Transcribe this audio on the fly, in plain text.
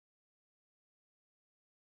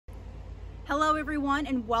Hello everyone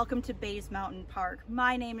and welcome to Bays Mountain Park.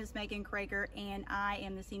 My name is Megan Krager and I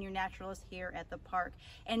am the senior naturalist here at the park.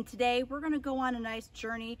 And today we're going to go on a nice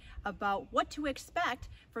journey about what to expect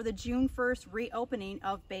for the June 1st reopening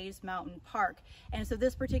of Bays Mountain Park. And so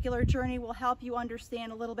this particular journey will help you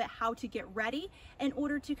understand a little bit how to get ready in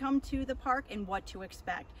order to come to the park and what to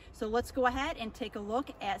expect. So let's go ahead and take a look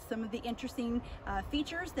at some of the interesting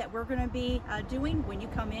features that we're going to be doing when you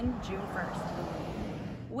come in June 1st.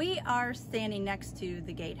 We are standing next to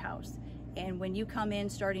the gatehouse, and when you come in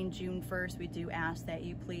starting June 1st, we do ask that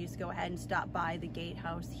you please go ahead and stop by the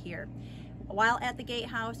gatehouse here. While at the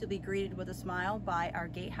gatehouse, you'll be greeted with a smile by our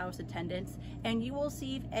gatehouse attendants, and you will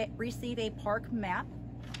receive a park map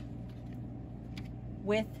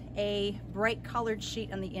with a bright colored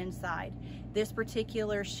sheet on the inside. This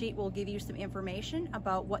particular sheet will give you some information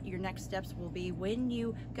about what your next steps will be when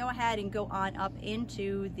you go ahead and go on up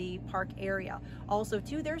into the park area. Also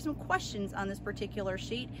too, there's some questions on this particular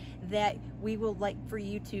sheet that we would like for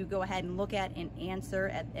you to go ahead and look at and answer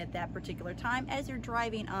at that particular time as you're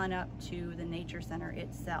driving on up to the Nature Center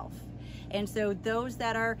itself. And so those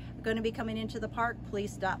that are going to be coming into the park,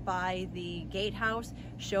 please stop by the gatehouse,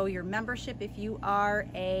 show your membership if you are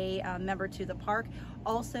a member to the park.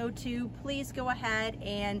 Also to please go ahead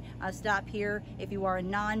and stop here. If you are a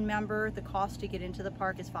non-member, the cost to get into the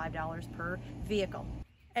park is $5 per vehicle.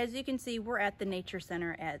 As you can see, we're at the Nature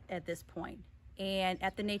Center at this point. And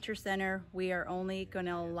at the Nature Center, we are only going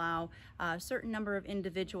to allow a certain number of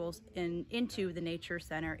individuals into the Nature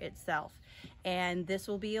Center itself. And this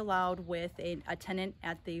will be allowed with an attendant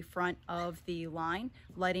at the front of the line,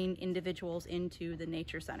 letting individuals into the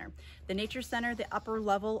Nature Center. The Nature Center, the upper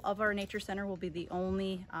level of our Nature Center, will be the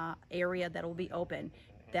only area that will be open.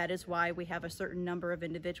 That is why we have a certain number of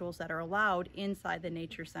individuals that are allowed inside the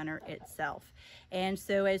Nature Center itself. And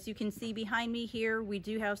so as you can see behind me here, we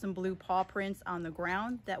do have some blue paw prints on the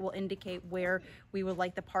ground that will indicate where we would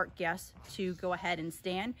like the park guests to go ahead and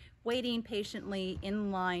stand, waiting patiently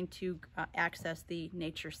in line to access the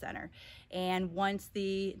Nature Center. And once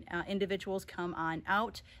the individuals come on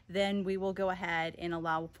out, then we will go ahead and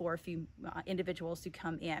allow for a few individuals to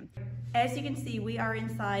come in. As you can see, we are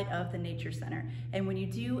inside of the Nature Center. And when you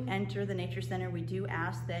do enter the Nature Center, we do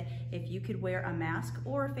ask that if you could wear a mask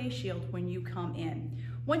or a face shield when you come in.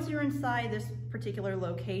 Once you're inside this particular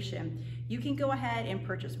location, you can go ahead and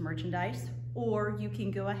purchase merchandise, or you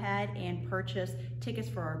can go ahead and purchase tickets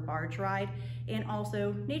for our barge ride and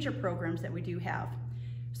also nature programs that we do have.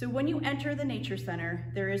 So when you enter the Nature Center,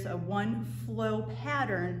 there is a one flow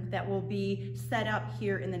pattern that will be set up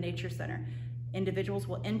here in the Nature Center. Individuals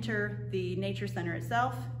will enter the Nature Center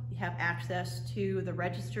itself. You have access to the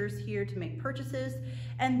registers here to make purchases.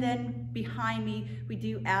 And then behind me, we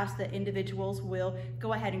do ask that individuals will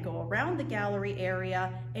go ahead and go around the gallery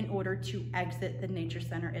area in order to exit the Nature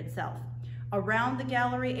Center itself. Around the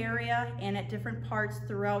gallery area and at different parts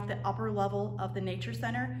throughout the upper level of the Nature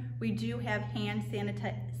Center, we do have hand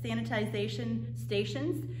sanitization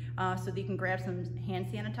stations so that you can grab some hand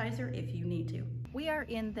sanitizer if you need to. We are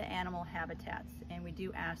in the animal habitats, and we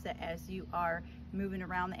do ask that as you are moving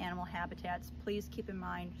around the animal habitats, please keep in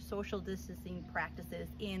mind social distancing practices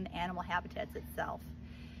in the animal habitats itself.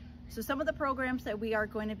 So some of the programs that we are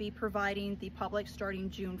going to be providing the public starting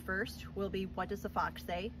June 1st will be What Does the Fox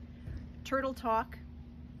Say?, Turtle Talk,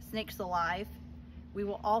 Snakes Alive. We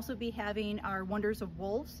will also be having our Wonders of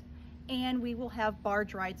Wolves, and we will have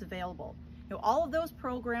barge rides available. Now, all of those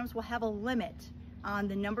programs will have a limit on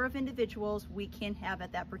the number of individuals we can have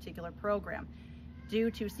at that particular program.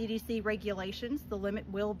 Due to CDC regulations, the limit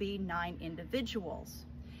will be 9 individuals.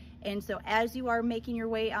 And so as you are making your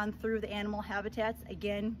way on through the animal habitats,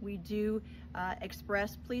 again, we do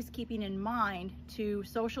express, please keeping in mind to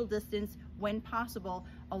social distance when possible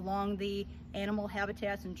along the animal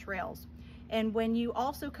habitats and trails. And when you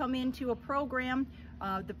also come into a program,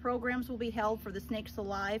 the programs will be held for the Snakes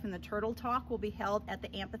Alive and the Turtle Talk will be held at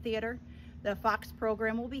the amphitheater. The Fox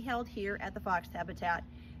program will be held here at the Fox Habitat.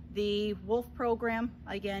 The Wolf program,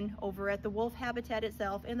 again, over at the Wolf Habitat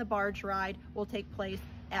itself, and the barge ride will take place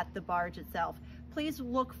at the barge itself. Please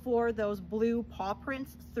look for those blue paw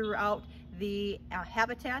prints throughout the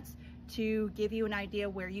habitats to give you an idea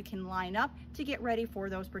where you can line up to get ready for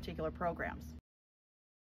those particular programs.